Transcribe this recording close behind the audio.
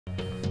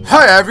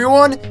Hi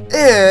everyone,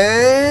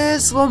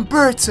 it's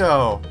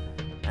Lamberto.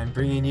 I'm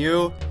bringing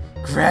you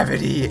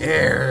Gravity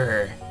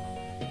Error.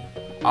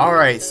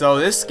 Alright, so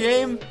this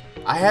game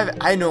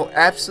I know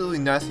absolutely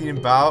nothing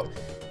about,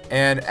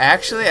 and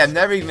actually I've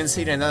never even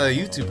seen another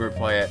YouTuber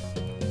play it.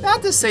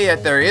 Not to say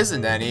that there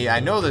isn't any, I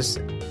know there's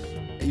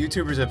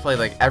YouTubers that play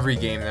like every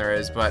game there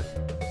is,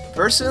 but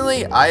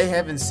personally I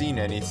haven't seen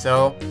any,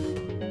 so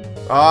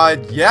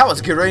yeah,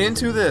 let's get right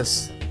into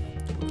this.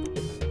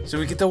 So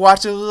we get to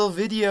watch a little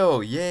video,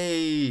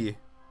 yay!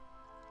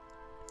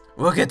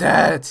 Look at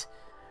that!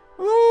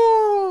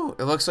 Woo!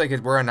 It looks like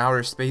we're in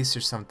outer space or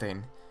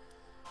something.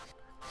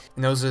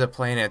 And those are the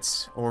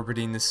planets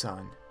orbiting the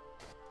sun.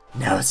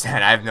 No, it's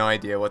not. I have no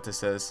idea what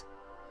this is.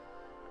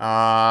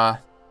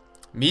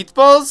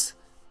 Meatballs?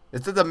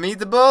 Is it the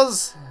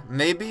meatballs?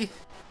 Maybe?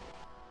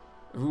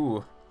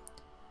 Ooh.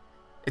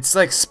 It's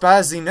like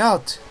spazzing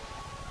out.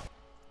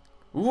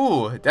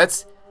 Ooh,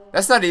 that's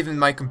not even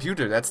my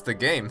computer, that's the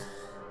game.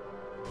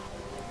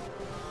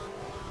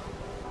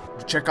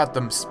 Check out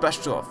them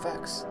special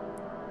effects.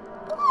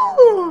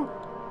 Ooh.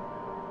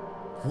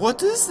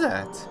 What is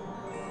that?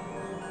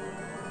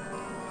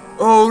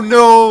 Oh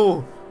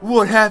no!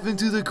 What happened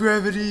to the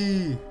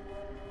gravity?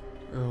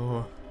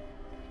 Oh.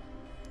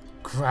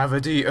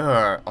 Gravity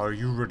Error. Are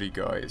you ready,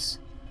 guys?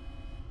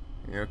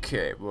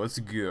 Okay, well, let's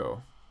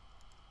go.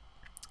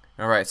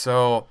 Alright,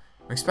 so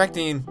I'm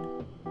expecting.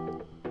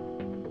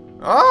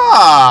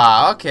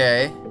 Ah,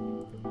 okay.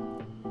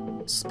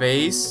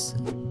 Space.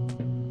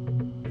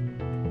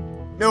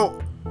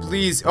 No,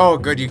 please. Oh,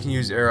 good, you can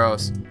use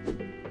arrows.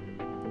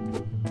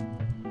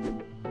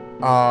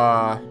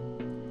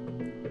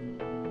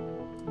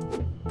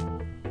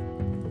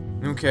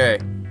 Okay.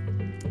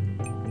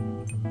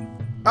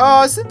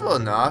 Oh, simple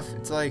enough.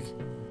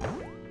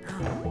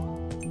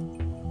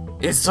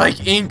 It's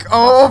like ink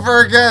all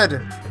over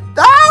again.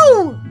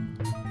 No!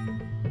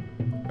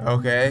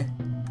 Okay.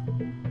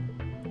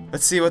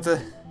 Let's see what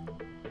the.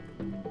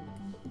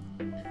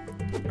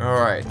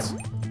 Alright.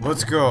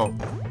 Let's go.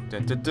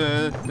 Dun, dun,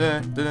 dun,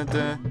 dun, dun,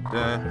 dun,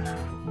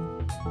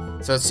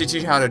 dun. So it's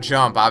teaching you how to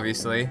jump,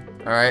 obviously.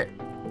 Alright.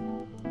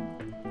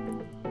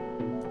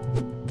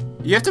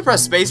 You have to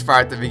press spacebar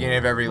at the beginning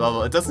of every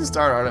level. It doesn't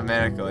start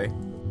automatically.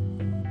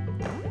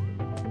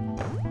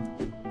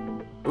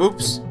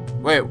 Oops.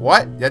 Wait,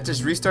 what? That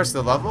just restarts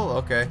the level?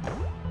 Okay.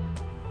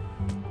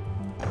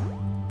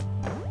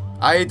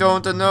 I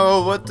don't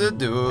know what to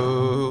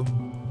do.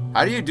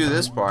 How do you do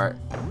this part?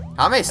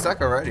 How am I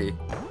stuck already?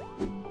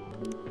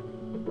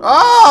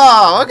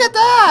 Oh, look at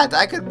that!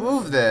 I could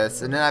move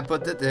this, and then I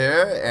put it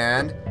there,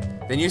 and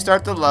then you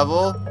start the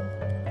level.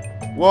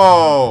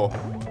 Whoa!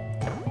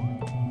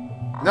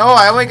 No,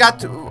 I only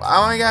got no,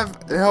 I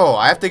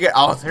have to get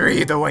all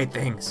three of the white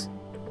things.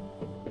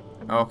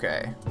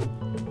 Okay.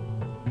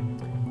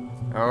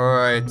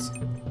 Alright.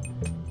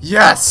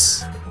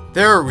 Yes!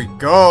 There we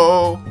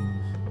go!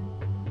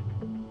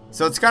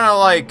 So it's kind of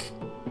like,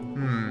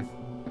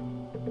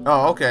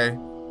 oh, okay.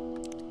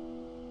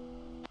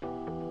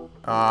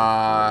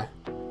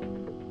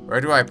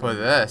 Where do I put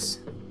this?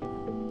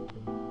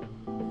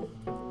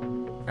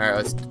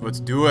 Alright, let's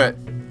do it.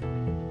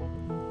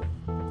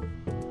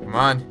 Come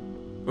on.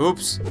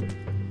 Oops.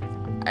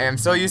 I am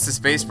so used to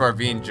spacebar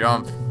being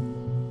jump.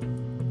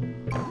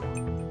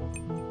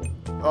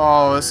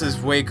 Oh, this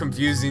is way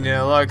confusing than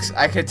it looks.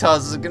 I can tell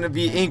this is gonna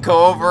be ink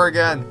all over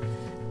again.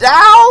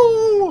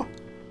 Ow!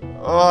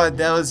 Oh,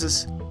 that was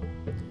just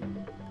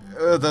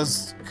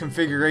those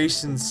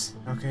configurations.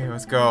 Okay,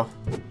 let's go.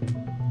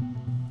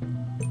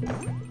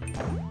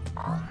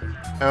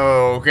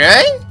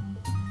 Okay,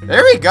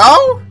 there we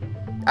go.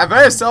 I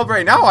better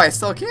celebrate now while I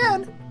still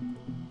can.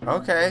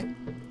 Okay.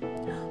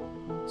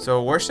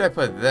 So where should I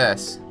put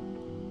this?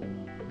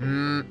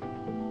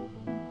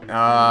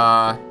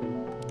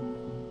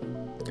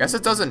 Guess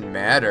it doesn't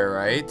matter,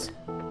 right?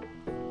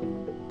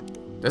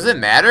 Does it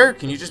matter?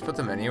 Can you just put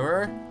them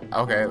anywhere?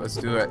 Okay, let's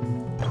do it.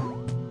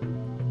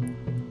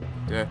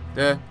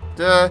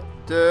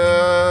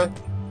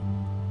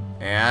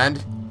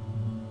 And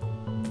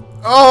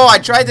oh, I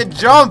tried to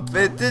jump.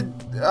 It did.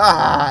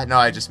 No,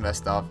 I just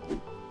messed up.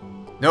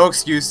 No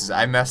excuses.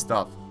 I messed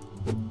up.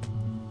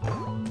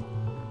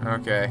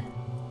 Okay.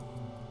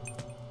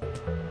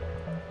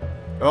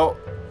 Oh.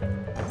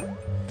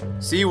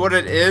 See, what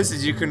it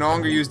is you can no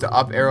longer use the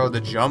up arrow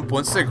to jump.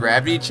 Once the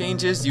gravity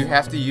changes, you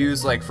have to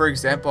use, like, for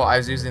example, I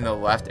was using the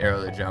left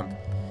arrow to jump.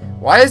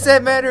 Why does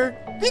that matter?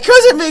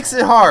 Because it makes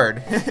it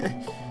hard.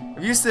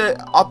 I'm used to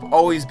up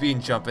always being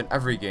jump in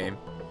every game.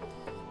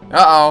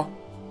 Uh-oh.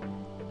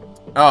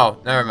 Oh,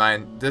 never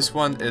mind. This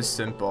one is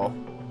simple.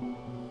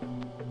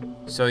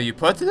 So you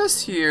put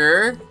this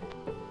here,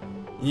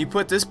 and you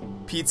put this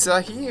pizza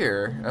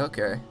here.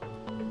 Okay.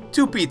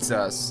 2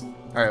 pizzas.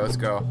 Alright, let's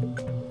go.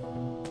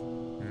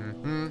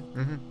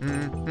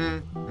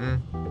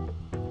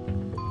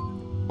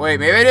 Wait,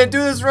 maybe I didn't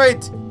do this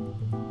right.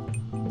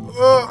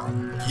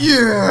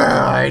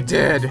 Yeah, I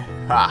did.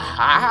 Ha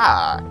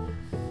ha.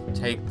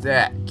 Take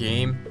that,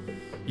 game.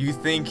 You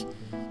think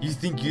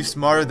you're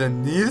smarter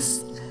than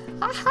this?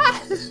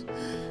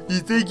 You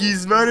think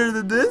he's smarter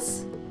than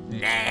this?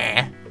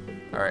 Nah.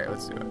 Alright,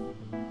 let's do it.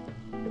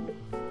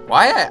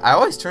 Why I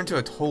always turn to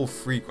a total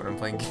freak when I'm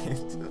playing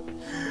games.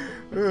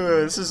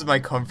 This is my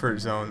comfort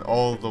zone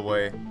all the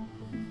way.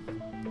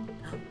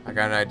 I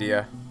got an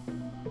idea.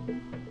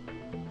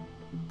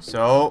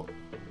 So,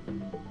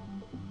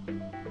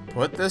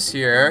 put this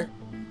here,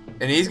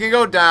 and he's gonna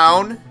go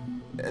down,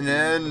 and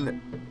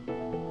then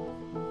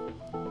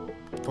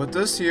put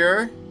this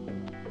here,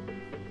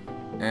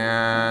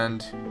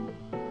 and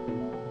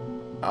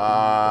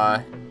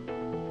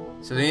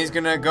so then he's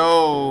gonna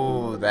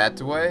go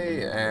that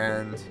way,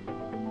 and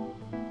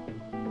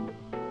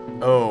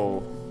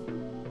oh.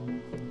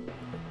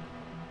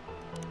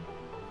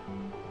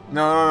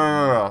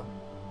 No.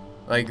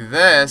 Like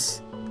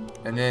this,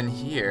 and then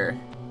here.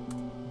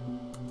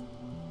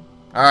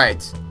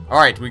 Alright,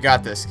 we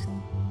got this.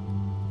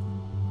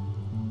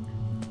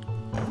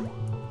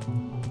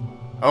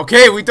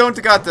 Okay, we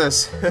don't got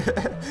this.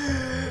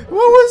 What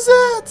was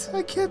that?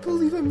 I can't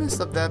believe I messed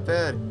up that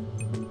bad.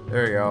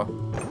 There we go.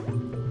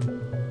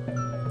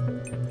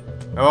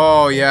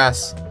 Oh,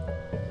 yes.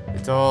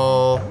 It's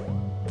all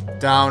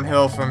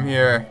downhill from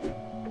here.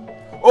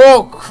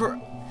 Oh,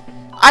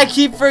 I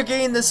keep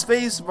forgetting the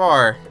space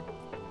bar.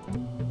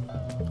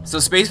 So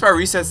space bar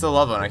resets the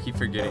level, and I keep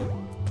forgetting.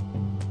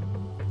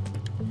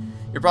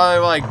 You're probably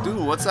like,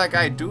 dude, what's that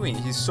guy doing?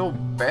 He's so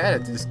bad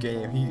at this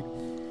game. He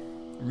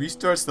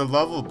restarts the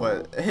level,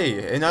 but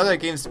hey, in other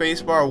games,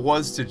 space bar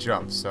was to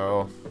jump,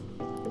 so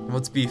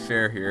let's be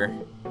fair here.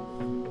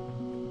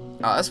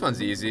 Oh, this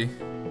one's easy.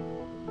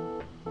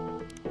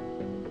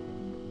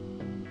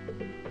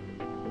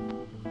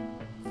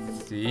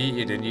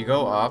 See, then you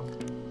go up.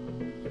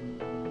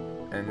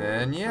 And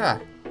then, yeah.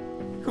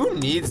 Who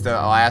needs the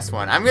last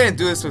one? I'm gonna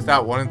do this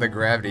without one of the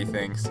gravity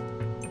things.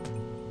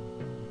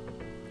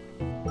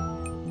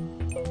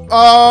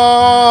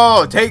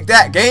 Oh, take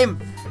that, game!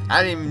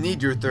 I didn't even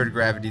need your third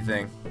gravity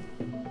thing.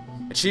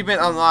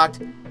 Achievement unlocked.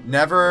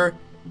 Never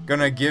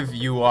gonna give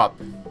you up.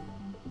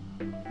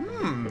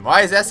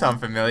 Why does that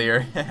sound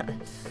familiar?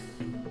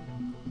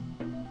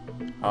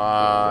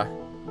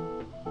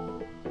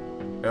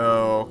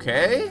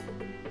 Okay.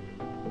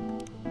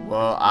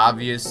 Well,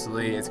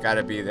 obviously, it's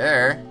gotta be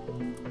there.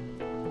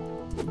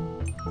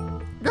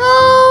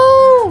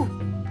 No!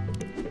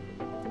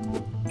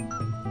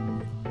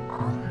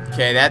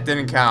 Okay, that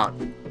didn't count.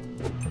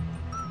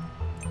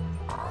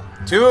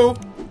 2.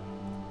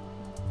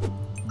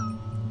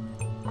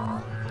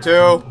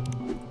 2.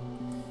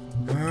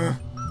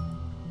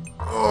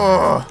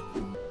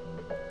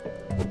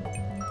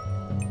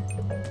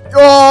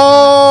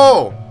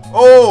 Oh!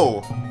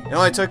 Oh! It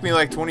only took me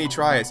like 20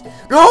 tries.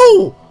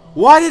 No!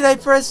 Why did I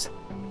press...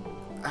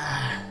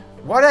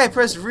 Why did I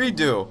press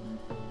redo?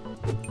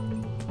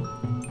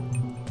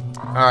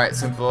 Alright,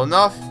 simple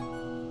enough.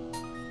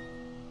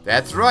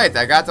 That's right,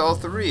 I got all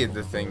 3 of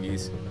the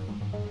thingies.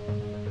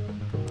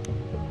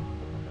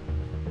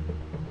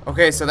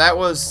 Okay, so that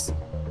was...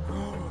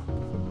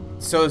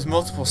 So there's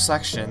multiple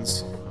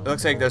sections. It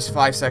looks like there's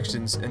 5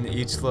 sections in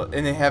each,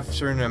 and they have a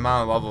certain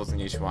amount of levels in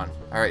each one.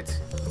 Alright,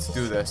 let's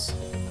do this.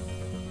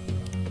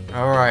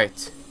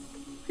 Alright.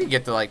 We can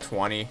get to like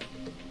 20.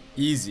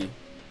 Easy.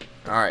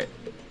 Alright.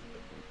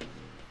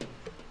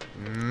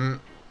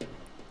 I'm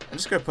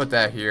just gonna put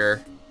that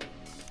here.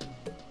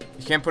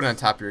 You can't put it on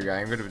top of your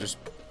guy. I'm gonna just...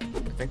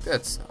 I think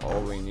that's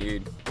all we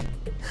need.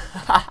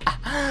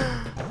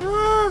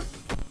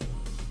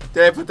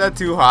 Did I put that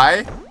too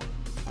high?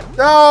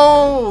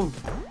 No!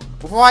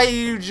 Why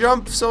you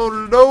jump so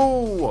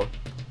low?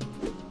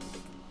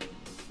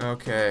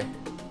 Okay.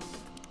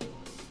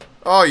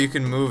 Oh, you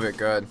can move it.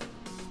 Good.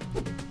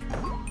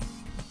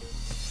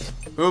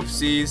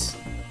 Oopsies.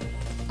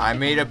 I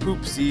made a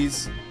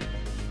poopsies.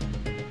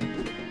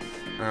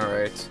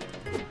 Alright.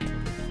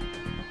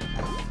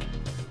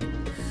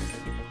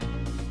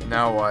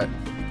 Now what?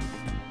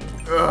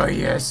 Oh,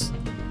 yes.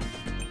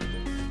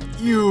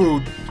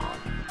 You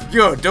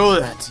do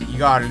that. You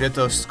got a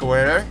little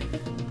square.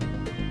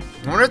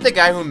 I wonder if the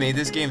guy who made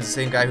this game is the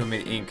same guy who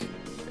made Ink.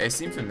 They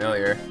seem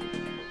familiar.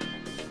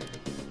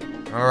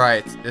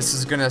 Alright, this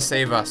is gonna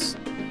save us.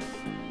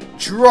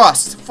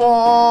 Trust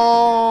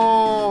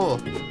fall!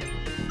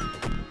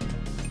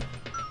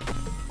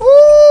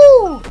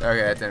 Woo! Okay,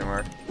 that didn't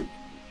work.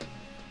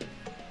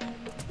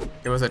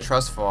 It was a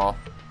trust fall.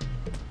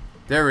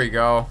 There we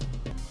go.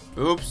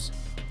 Oops.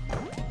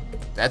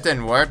 That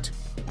didn't work.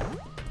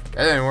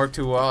 That didn't work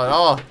too well at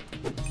all.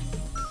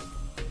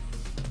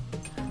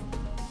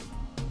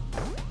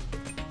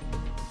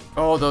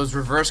 Oh, those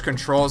reverse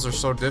controls are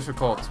so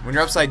difficult. When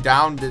you're upside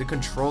down, the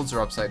controls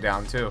are upside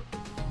down too.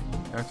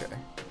 Okay.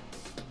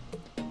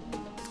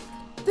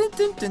 Dun,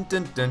 dun, dun,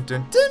 dun, dun,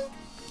 dun, dun.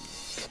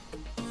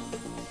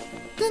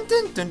 Dun,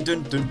 dun, dun,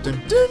 dun, dun,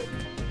 dun, dun.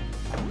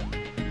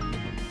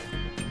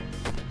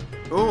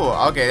 Ooh,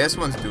 okay, this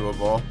one's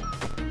doable.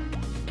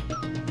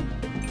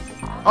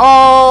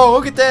 Oh,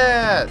 look at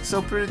that!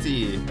 So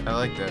pretty. I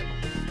like that.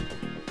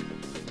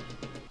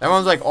 That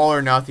one's like all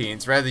or nothing.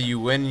 It's rather you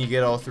win and you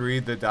get all 3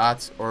 of the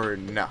dots, or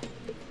no.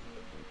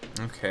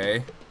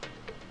 Okay.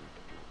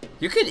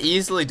 You could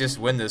easily just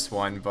win this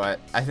one, but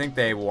I think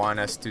they want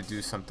us to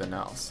do something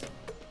else.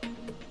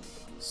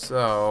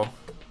 So,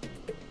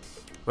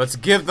 let's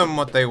give them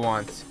what they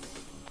want.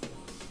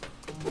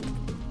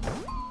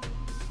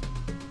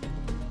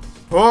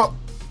 Oh!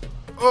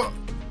 Oh!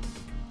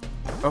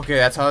 Okay,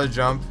 that's how to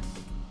jump.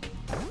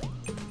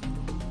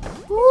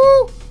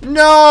 Woo!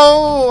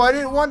 No! I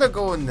didn't want to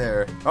go in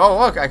there. Oh,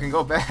 look, I can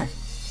go back.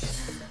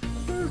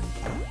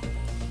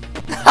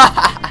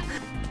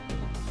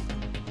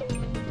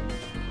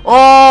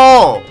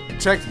 Oh!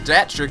 Check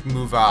that trick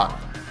move out.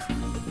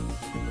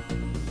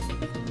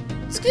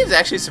 This game's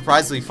actually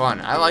surprisingly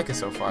fun. I like it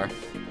so far.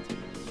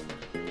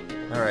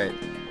 Alright.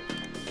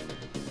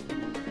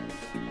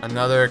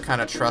 Another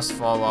kind of trust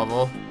fall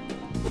level.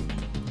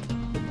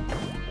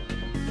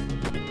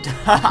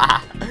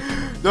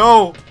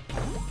 No!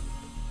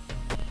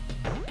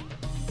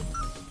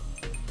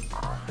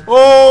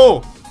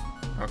 Oh!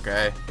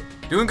 Okay.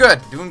 Doing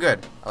good, doing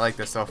good. I like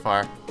this so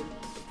far.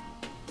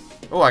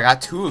 Oh, I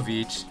got 2 of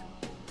each.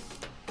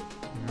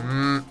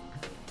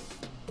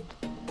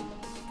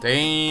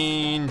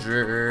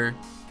 Danger.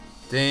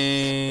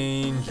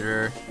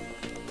 Danger.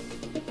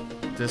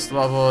 This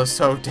level is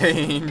so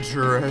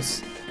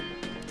dangerous.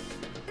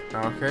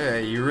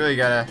 Okay, you really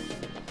gotta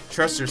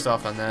trust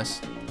yourself on this.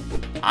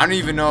 I don't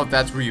even know if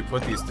that's where you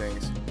put these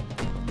things.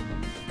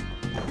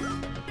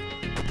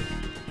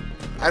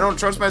 I don't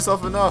trust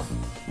myself enough.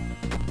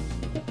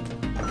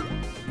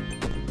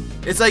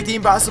 It's like the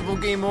impossible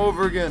game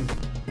over again.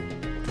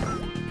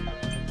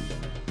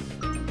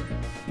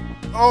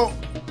 Oh!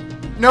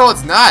 No,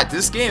 it's not.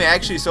 This game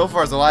actually so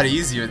far is a lot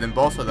easier than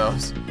both of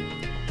those.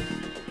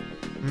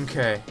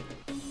 Okay.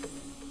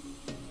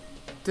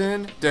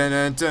 Dun dun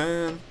dun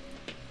dun.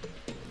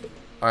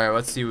 Alright,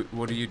 let's see.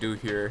 What do you do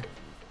here?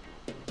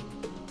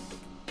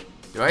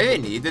 Do I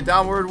even need the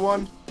downward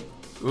one?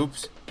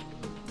 Oops.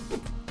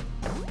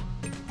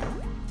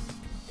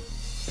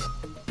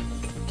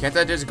 Can't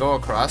I just go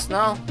across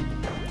now?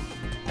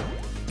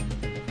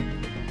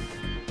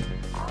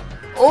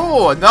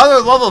 Oh,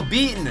 another level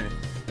beaten!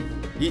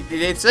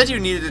 It said you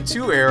needed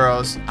 2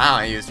 arrows.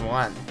 I only used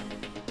 1.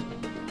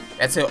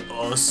 That's how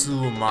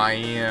awesome I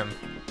am.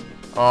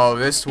 Oh,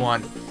 this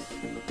one.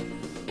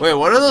 Wait,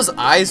 what are those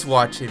eyes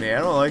watching me? I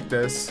don't like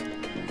this.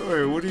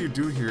 Wait, what do you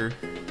do here?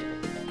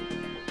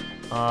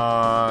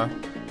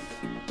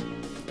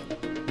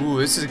 Ooh,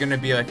 this is gonna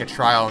be like a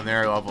trial and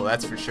error level,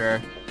 that's for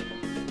sure.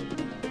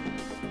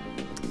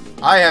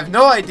 I have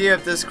no idea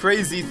if this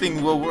crazy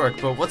thing will work,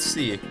 but let's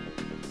see.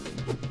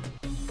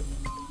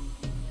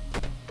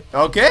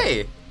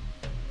 Okay!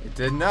 It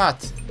did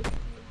not.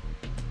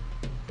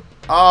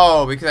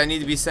 Oh, because I need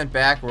to be sent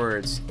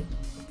backwards.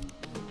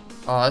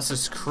 Oh, this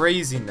is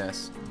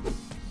craziness.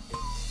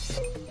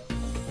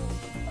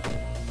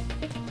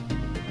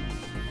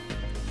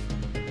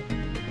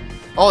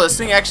 Oh, this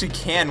thing actually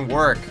can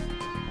work.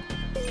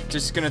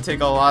 Just gonna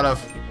take a lot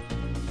of...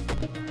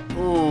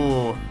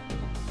 Ooh.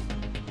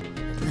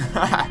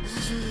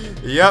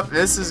 Yep,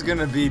 this is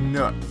gonna be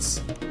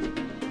nuts.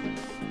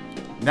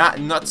 Not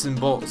nuts and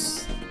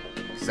bolts.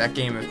 Because that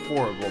game is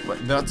horrible,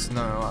 but nuts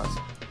nonetheless.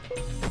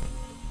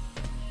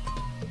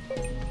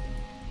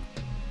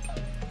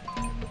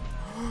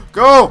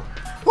 Go!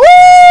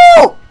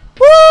 Woo!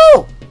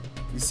 Woo!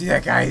 You see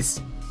that,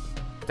 guys?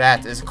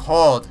 That is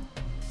called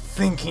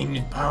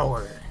thinking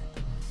power.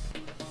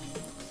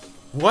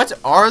 What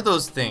are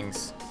those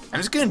things? I'm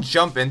just gonna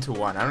jump into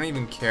one. I don't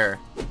even care.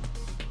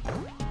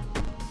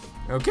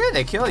 Okay,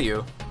 they kill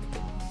you.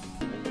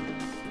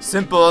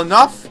 Simple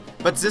enough,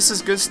 but this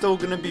is still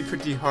gonna be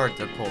pretty hard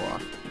to pull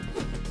off.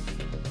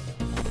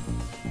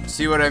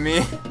 See what I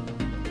mean?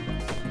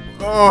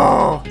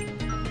 Oh!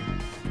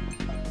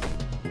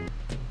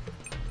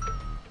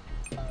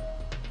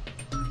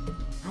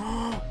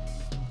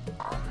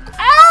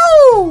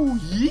 Ow!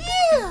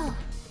 Yeah!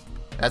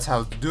 That's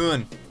how it's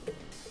doing.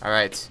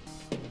 Alright.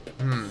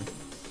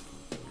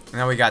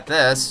 Now we got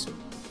this.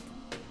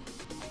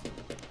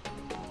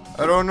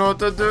 I don't know what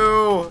to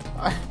do.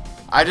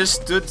 I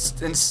just stood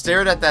and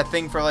stared at that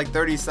thing for like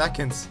 30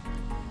 seconds.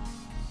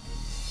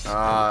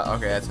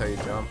 Okay, that's how you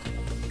jump.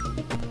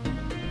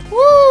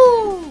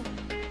 Woo!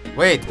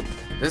 Wait,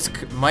 this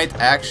might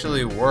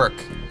actually work.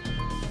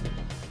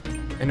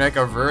 In like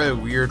a very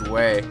weird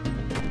way.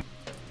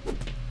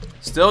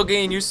 Still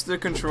getting used to the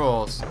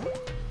controls.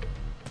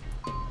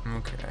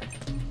 Okay.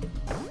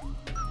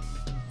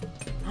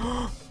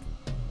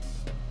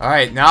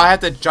 Alright, now I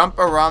have to jump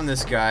around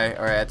this guy.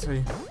 Alright, that's how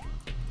you...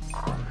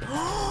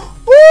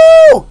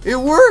 Woo! It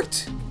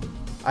worked!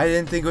 I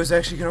didn't think it was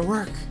actually gonna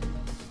work.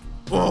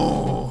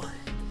 Oh!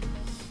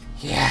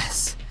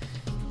 Yes!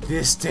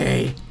 This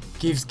day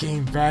keeps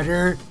getting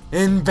better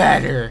and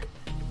better.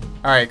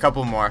 Alright, a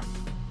couple more.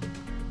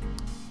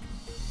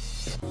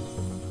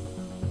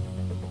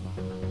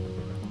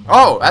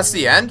 Oh, that's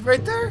the end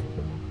right there?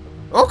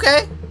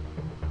 Okay.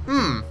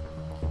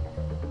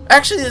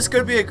 Actually, this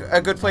could be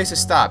a good place to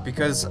stop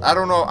because I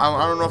don't know.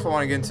 I don't know if I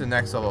want to get into the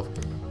next level.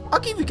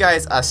 I'll give you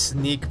guys a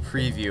sneak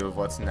preview of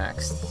what's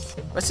next.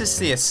 Let's just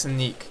see a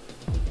sneak.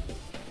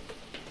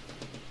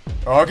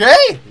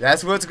 Okay,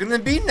 that's what's gonna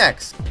be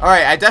next.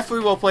 Alright, I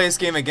definitely will play this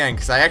game again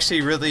because I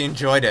actually really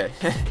enjoyed it.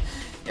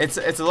 It's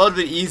a little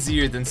bit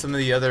easier than some of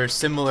the other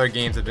similar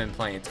games I've been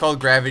playing. It's called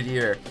Gravity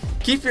Air.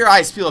 Keep your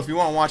eyes peeled if you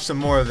want to watch some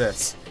more of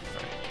this.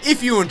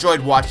 If you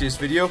enjoyed watching this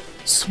video,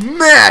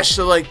 smash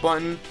the like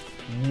button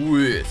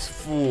with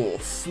full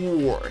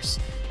force.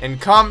 And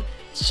come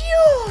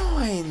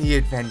join the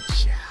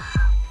adventure.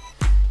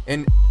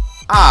 And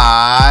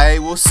I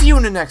will see you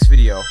in the next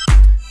video.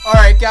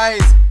 Alright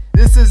guys,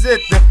 this is it.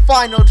 The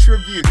final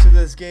tribute to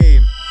this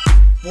game.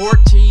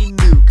 14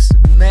 nukes,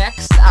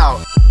 maxed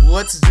out.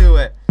 Let's do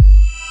it.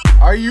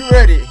 Are you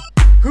ready?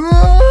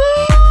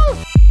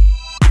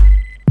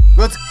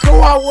 Let's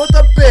go out with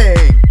a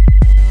bang!